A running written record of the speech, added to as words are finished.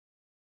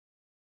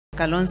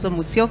Kalonzo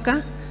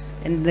Musyoka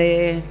and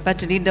the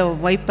party leader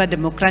of Wiper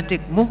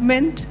Democratic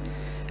Movement,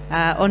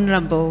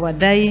 Honorable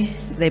Wadai,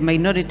 the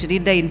minority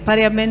leader in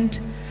Parliament,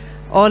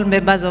 all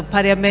members of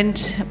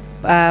Parliament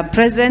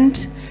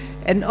present,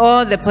 and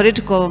all the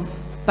political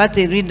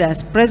party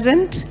leaders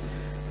present,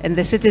 and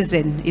the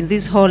citizen in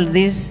this hall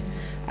this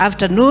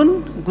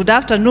afternoon. Good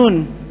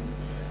afternoon.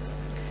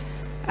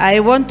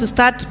 I want to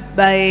start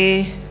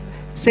by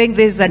saying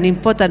this is an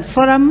important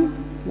forum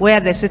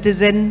where the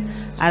citizens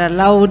are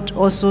allowed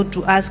also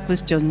to ask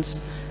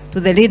questions to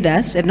the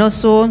leaders and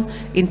also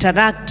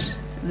interact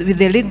with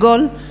the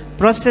legal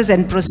process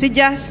and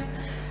procedures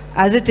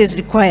as it is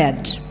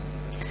required.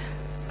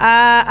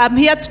 I'm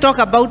here to talk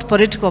about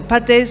political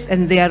parties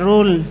and their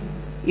role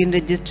in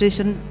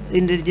registration,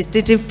 in the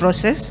legislative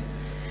process.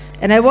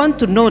 And I want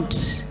to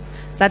note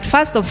that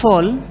first of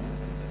all,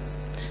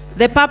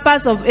 the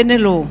purpose of any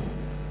law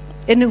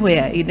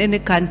anywhere in any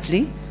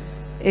country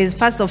is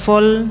first of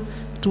all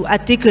to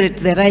articulate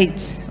the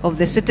rights of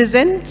the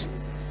citizens.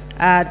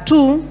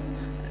 Two,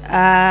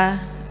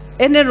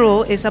 any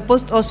law is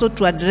supposed also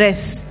to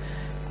address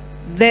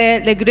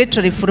the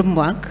regulatory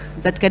framework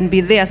that can be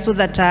there so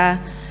that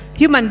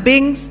human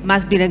beings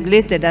must be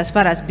regulated as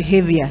far as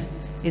behavior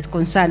is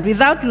concerned.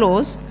 Without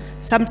laws,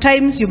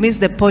 sometimes you miss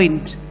the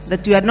point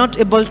that you are not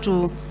able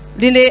to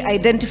really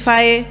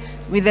identify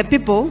with the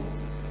people,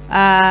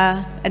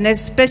 and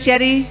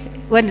especially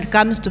when it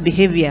comes to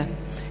behavior.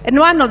 And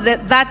one of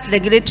that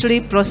regulatory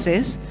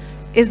process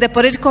is the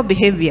political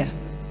behavior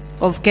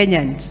of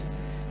Kenyans.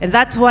 And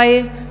that's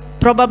why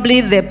probably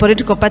the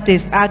Political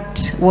Parties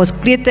Act was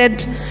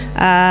created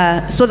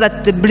so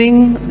that they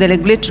bring the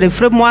regulatory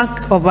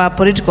framework of our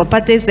political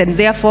parties and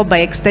therefore by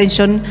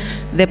extension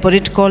the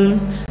political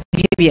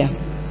behavior.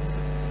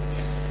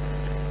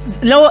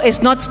 Law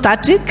is not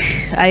static.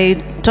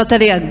 I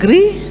totally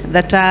agree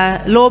that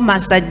law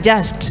must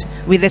adjust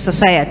with the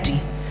society.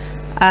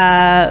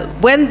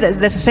 When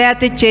the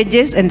society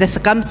changes and the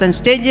circumstance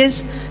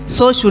changes,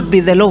 so should be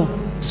the law.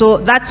 So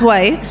that's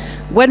why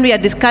when we are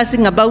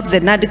discussing about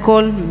the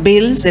NADCO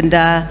bills and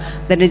the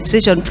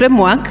legislation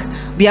framework,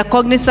 we are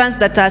cognizant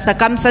that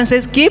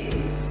circumstances keep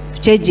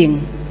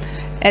changing.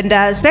 And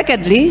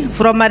secondly,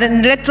 from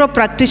an electoral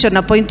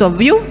practitioner point of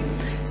view,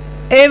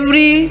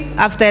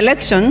 after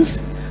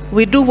elections,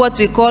 we do what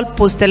we call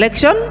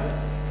post-election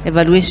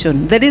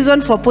evaluation. The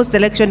reason for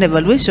post-election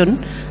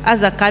evaluation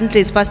as a country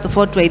is first of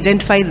all to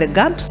identify the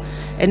gaps,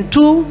 and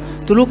two,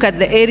 to look at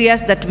the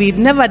areas that we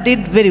never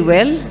did very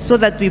well so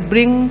that we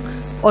bring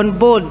on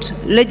board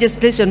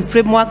legislation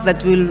framework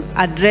that will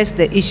address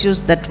the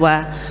issues that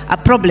were a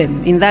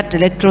problem in that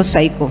electoral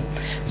cycle.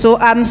 So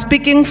I'm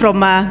speaking from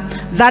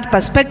that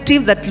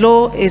perspective that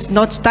law is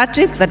not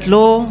static, that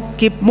law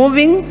keep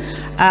moving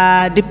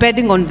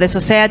depending on the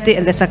society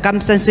and the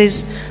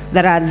circumstances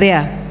that are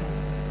there.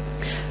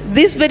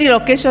 This very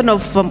location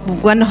of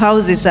one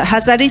house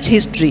has a rich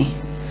history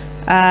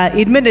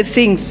in many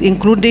things,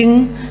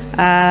 including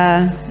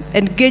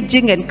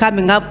engaging and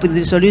coming up with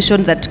the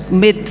solution that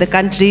made the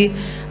country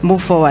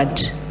move forward.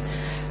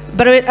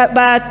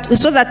 But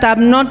so that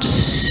I'm not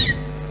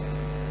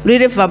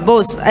really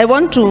verbose, I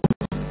want to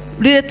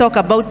really talk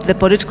about the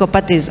Political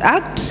Parties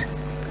Act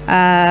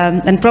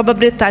and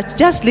probably touch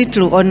just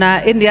little on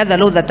any other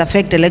law that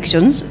affect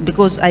elections,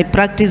 because I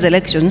practice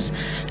elections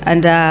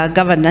and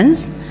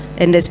governance,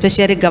 and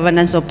especially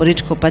governance of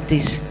political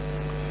parties.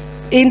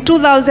 In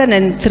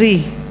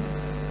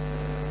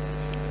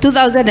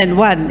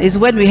 2001 is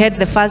when we had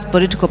the first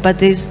Political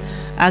Parties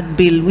Act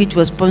bill, which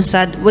was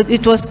sponsored.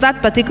 It was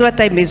that particular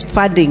time is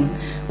funding,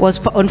 was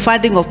on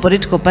funding of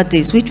political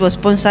parties, which was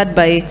sponsored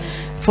by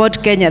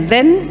Ford Kenya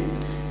then,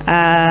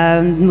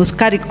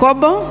 Muskari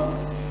Kobo,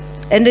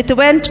 and it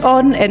went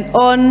on and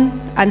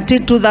on until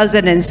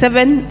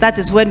 2007. That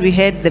is when we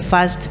had the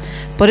first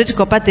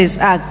Political Parties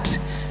Act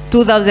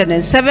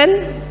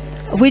 2007,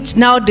 which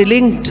now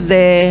delinked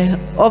the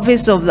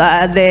office of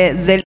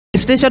the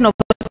legislation of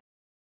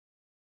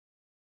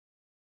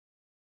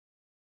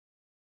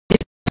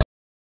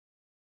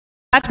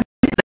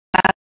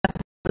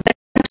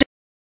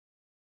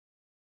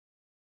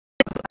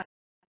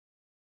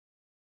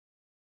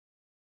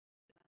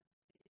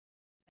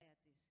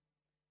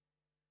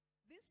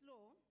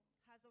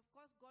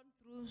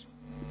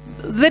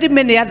very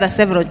many other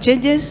several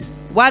changes.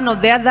 One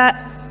of the other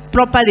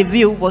proper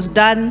review was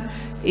done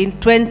in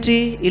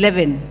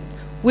 2011,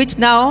 which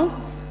now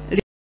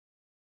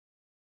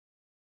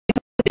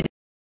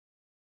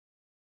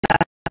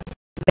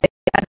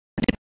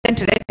an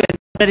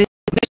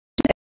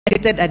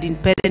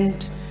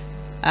independent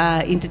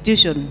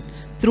institution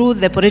through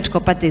the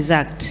Political Parties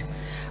Act.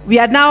 We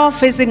are now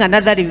facing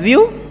another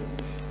review,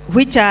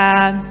 which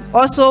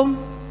also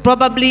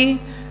probably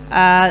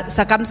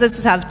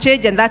circumstances have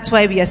changed, and that's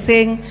why we are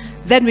saying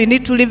then we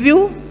need to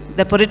review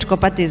the Political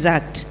Parties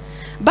Act.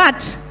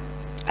 But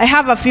I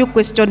have a few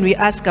questions we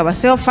ask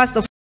ourselves. First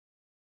of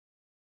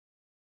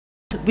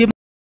all, we must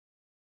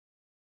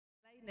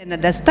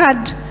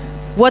understand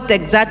what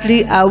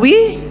exactly are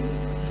we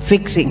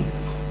fixing.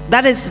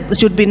 That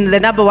should be the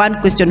number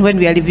one question when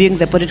we are reviewing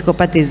the Political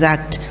Parties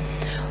Act.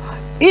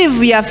 If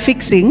we are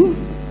fixing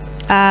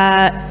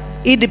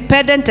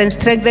independent and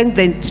strengthening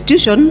the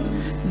institution,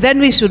 then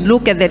we should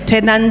look at the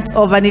tenets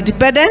of an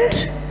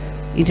independent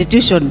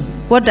institution.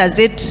 What does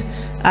it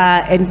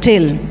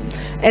entail?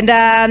 And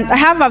I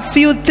have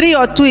three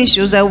or two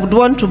issues I would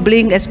want to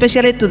bring,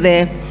 especially to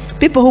the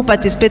people who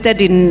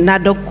participated in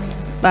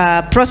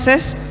NADCO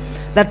process,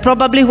 that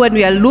probably when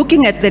we are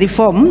looking at the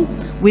reform,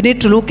 we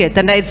need to look at.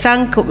 And I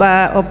thank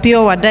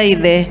Opio Wadai,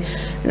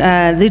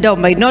 the leader of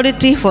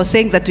minority, for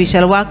saying that we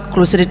shall work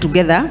closely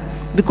together,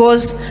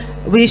 because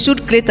we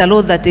should create a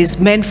law that is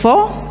meant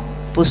for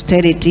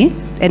posterity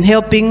and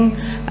helping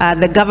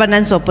the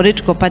governance of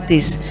political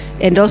parties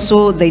and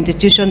also the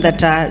institutions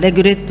that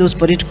regulate those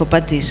political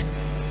parties.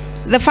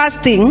 The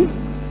first thing,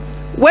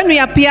 when we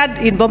appeared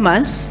in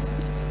Bomas,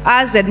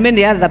 us and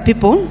many other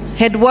people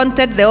had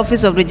wanted the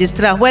office of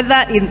registrar,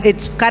 whether in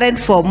its current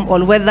form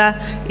or whether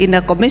in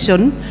a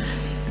commission,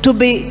 to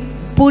be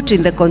put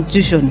in the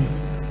constitution.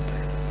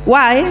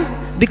 Why?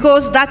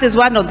 Because that is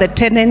one of the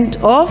tenets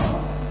of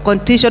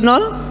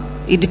constitutional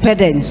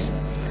independence.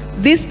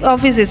 This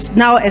office is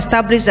now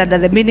established under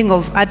the meaning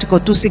of Article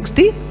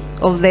 260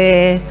 of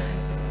the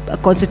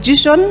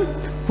Constitution,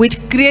 which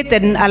creates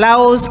and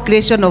allows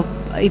creation of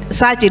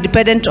such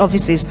independent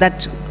offices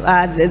that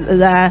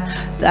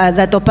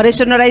that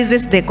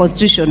operationalizes the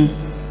Constitution.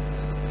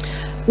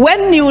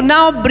 When you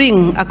now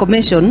bring a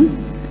commission,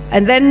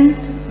 and then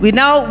we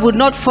now would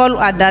not fall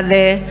under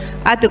the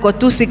Article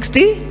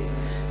 260,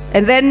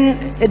 and then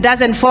it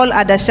doesn't fall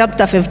under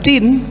Chapter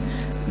 15,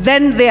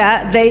 then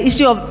the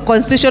issue of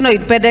constitutional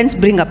independence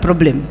bring a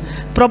problem.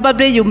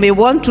 Probably you may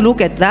want to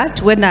look at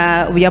that when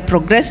we are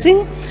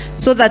progressing,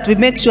 so that we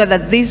make sure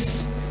that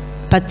this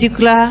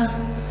particular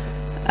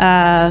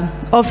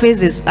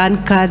office is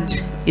anchored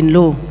in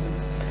law.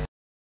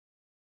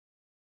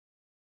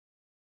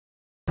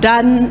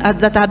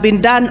 That have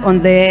been done on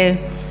the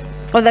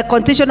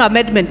Constitutional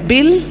Amendment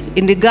Bill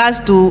in regards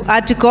to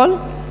Article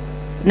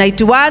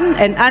 91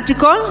 and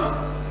Article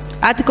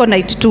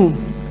 92.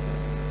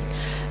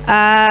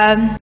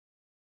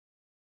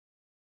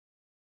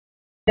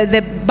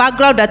 The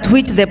background at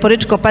which the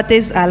political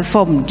parties are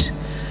formed.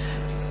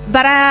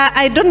 But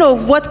I don't know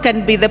what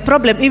can be the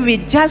problem if we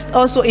just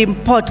also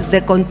import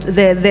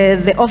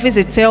the office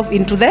itself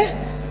into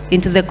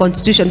the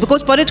Constitution,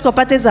 because political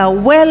parties are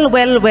well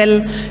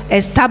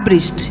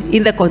established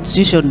in the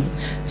Constitution.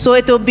 So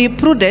it will be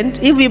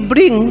prudent if we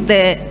bring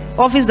the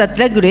office that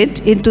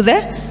regulates in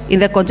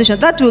the Constitution.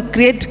 That will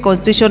create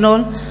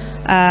constitutional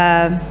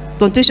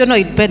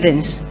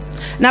independence.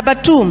 Number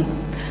two,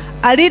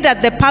 I read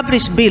that the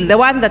published bill, the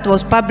one that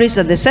was published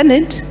at the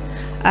Senate,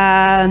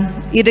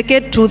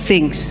 indicate two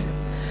things.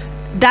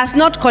 Does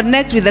not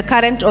connect with the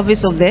current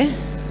office of the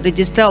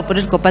Registrar of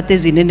Political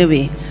Parties in any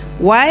way.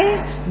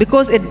 Why?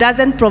 Because it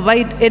doesn't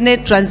provide any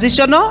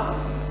transitional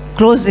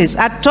clauses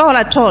at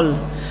all.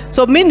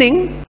 So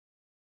meaning,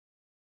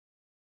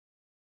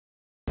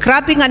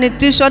 scrapping an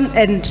institution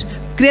and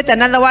create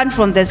another one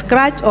from the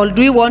scratch, or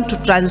do we want to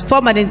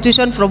transform an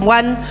institution from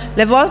one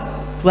level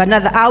to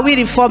another? Are we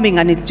reforming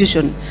an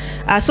institution?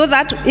 So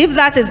that if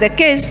that is the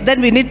case,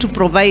 then we need to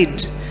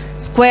provide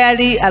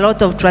squarely a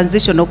lot of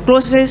transitional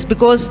clauses,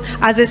 because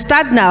as it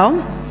stands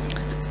now,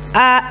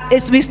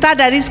 we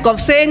stand at risk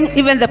of saying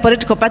even the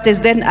political parties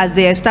then as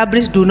they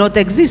established do not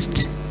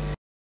exist.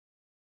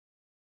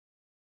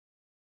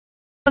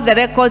 The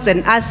records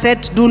and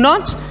assets do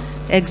not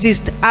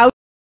exist. I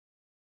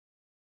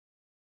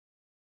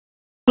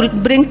will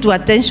bring to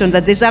attention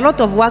that there's a lot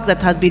of work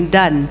that has been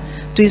done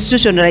to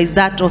institutionalize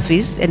that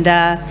office, and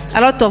a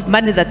lot of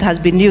money that has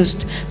been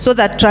used, so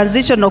that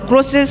transitional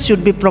clauses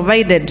should be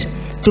provided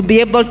to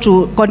be able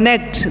to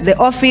connect the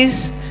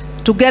office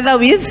together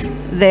with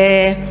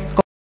the...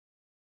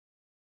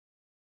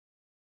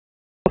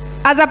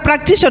 As a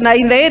practitioner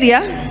in the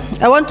area,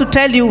 I want to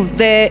tell you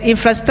the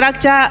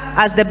infrastructure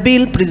as the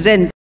bill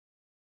presents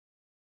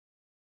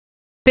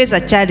face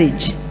a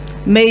challenge,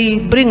 may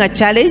bring a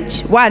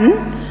challenge. One,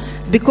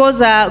 because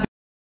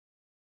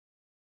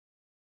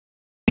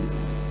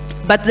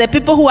but the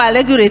people who are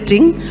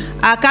regulating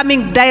are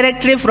coming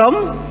directly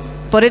from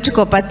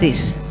political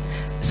parties.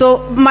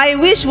 So my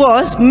wish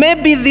was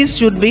maybe this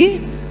should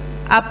be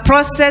a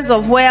process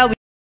of where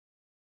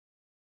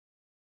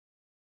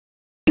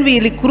we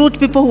recruit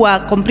people who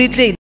are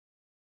completely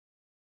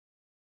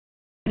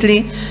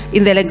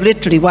in the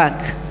regulatory work.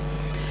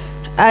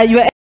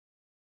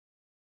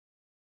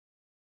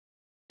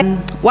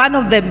 One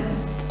of the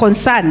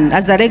concerns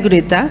as a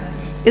regulator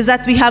is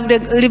that we have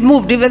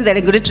removed even the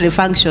regulatory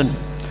function.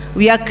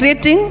 We are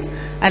creating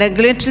a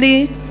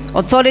regulatory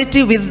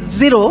authority with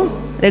zero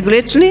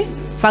regulatory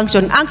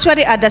function.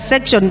 Actually, under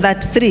Section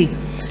 3,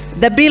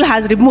 the bill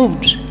has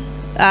removed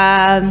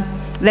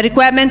the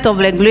requirement of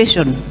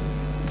regulation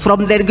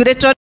from the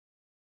regulator.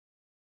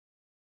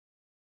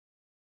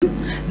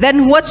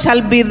 Then what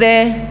shall be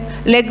the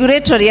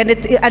regulatory, and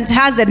it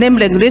has the name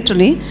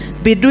regulatory,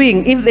 be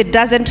doing if it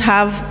doesn't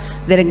have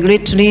the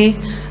regulatory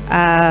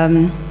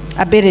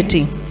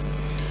ability?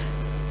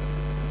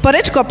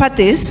 political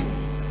parties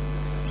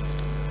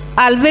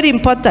are very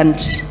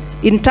important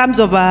in terms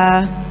of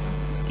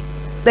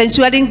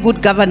ensuring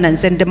good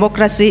governance and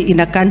democracy in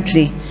a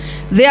country.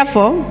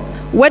 Therefore,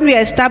 when we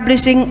are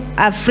establishing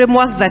a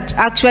framework that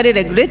actually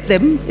regulates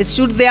them, it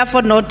should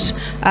therefore not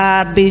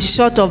be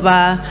short of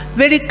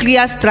very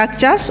clear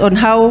structures on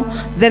how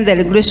then the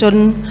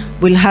regulation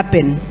will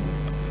happen.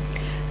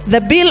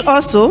 The bill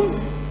also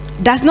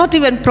does not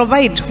even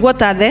provide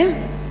what are the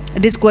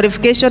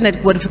disqualification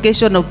and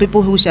qualification of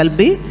people who shall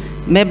be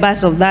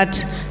members of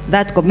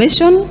that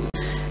commission.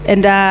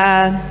 And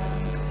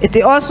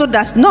it also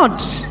does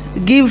not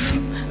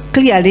give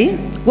clearly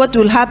what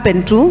will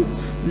happen to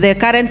the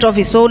current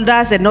office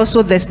holders and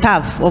also the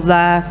staff of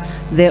the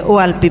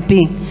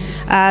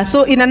OLPP.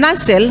 So in a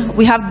nutshell,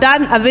 we have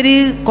done a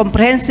very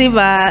comprehensive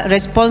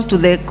response to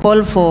the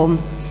call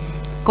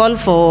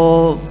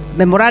for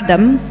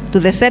memorandum to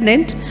the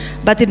Senate,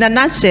 but in a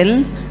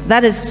nutshell,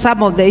 that is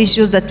some of the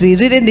issues that we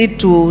really need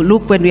to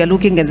look when we are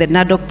looking at the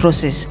NADCO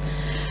process.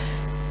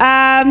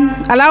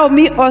 Allow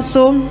me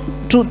also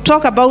to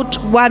talk about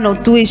one or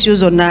two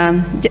issues on,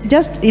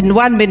 just in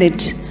 1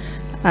 minute.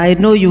 I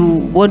know you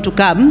want to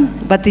come,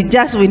 but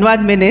just in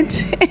 1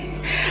 minute.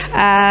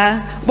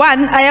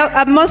 One,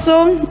 I'm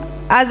also,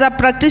 as a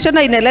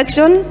practitioner in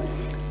election,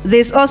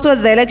 there's also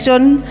the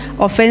Election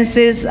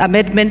Offences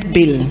Amendment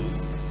Bill.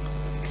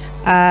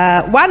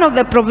 One of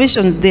the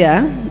provisions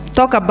there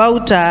talk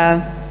about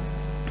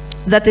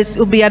that it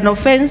will be an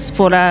offense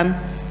for a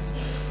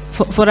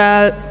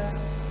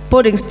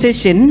polling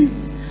station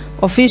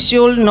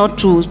official not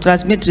to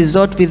transmit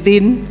result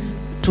within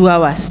 2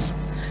 hours.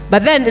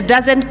 But then it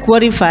doesn't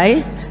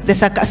qualify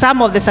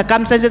some of the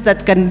circumstances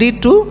that can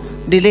lead to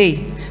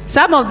delay.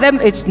 Some of them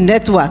it's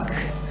network.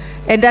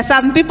 And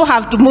some people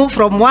have to move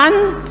from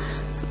one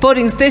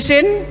polling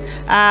station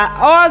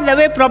all the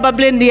way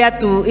probably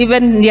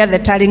even near the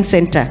tallying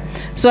center.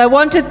 So I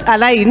want it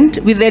aligned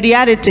with the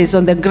realities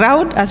on the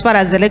ground as far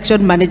as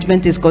election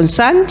management is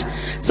concerned,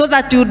 so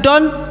that you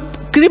don't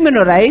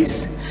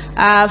criminalize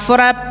for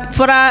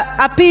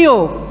a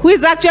PO who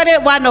is actually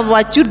one of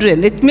our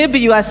children. It may be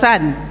your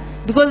son,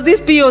 because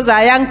these POs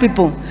are young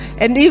people.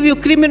 And if you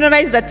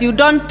criminalize that you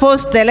don't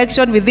post the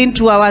election within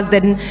 2 hours,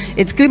 then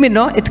it's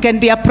criminal. It can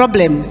be a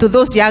problem to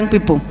those young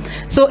people.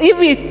 So if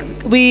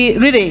we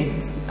really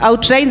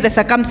outline the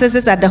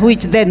circumstances under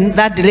which then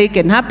that delay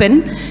can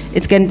happen,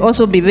 it can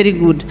also be very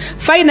good.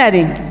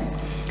 Finally,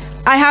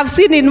 I have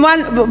seen in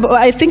one,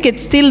 I think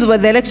it's still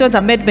with the Election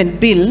Amendment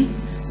Bill,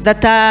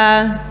 that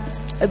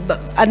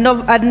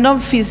an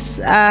office,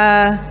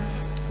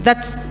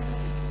 that's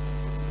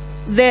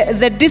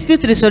the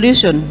dispute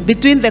resolution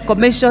between the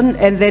commission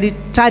and the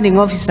returning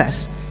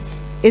officers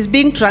is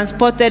being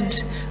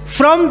transported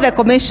from the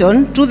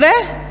commission to the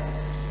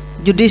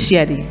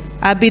judiciary.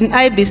 I've been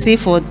IBC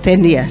for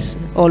 10 years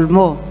or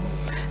more.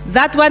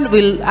 That one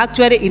will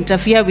actually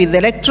interfere with the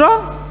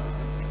electoral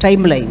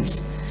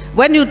timelines.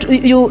 When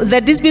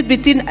the dispute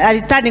between a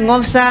returning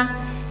officer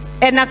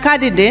and a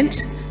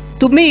candidate,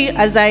 to me,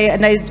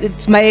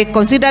 it's my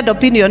considered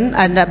opinion,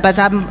 but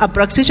I'm a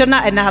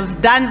practitioner and I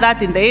have done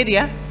that in the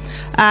area,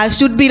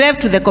 should be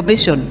left to the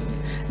commission.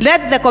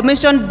 Let the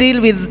commission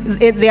deal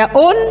with their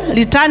own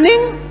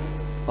returning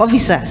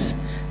officers,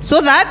 so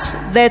that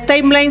the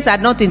timelines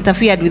are not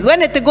interfered with.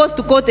 When it goes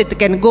to court, it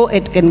can go.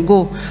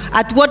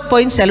 At what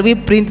point shall we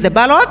print the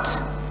ballot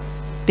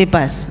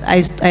papers?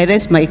 I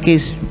rest my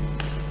case.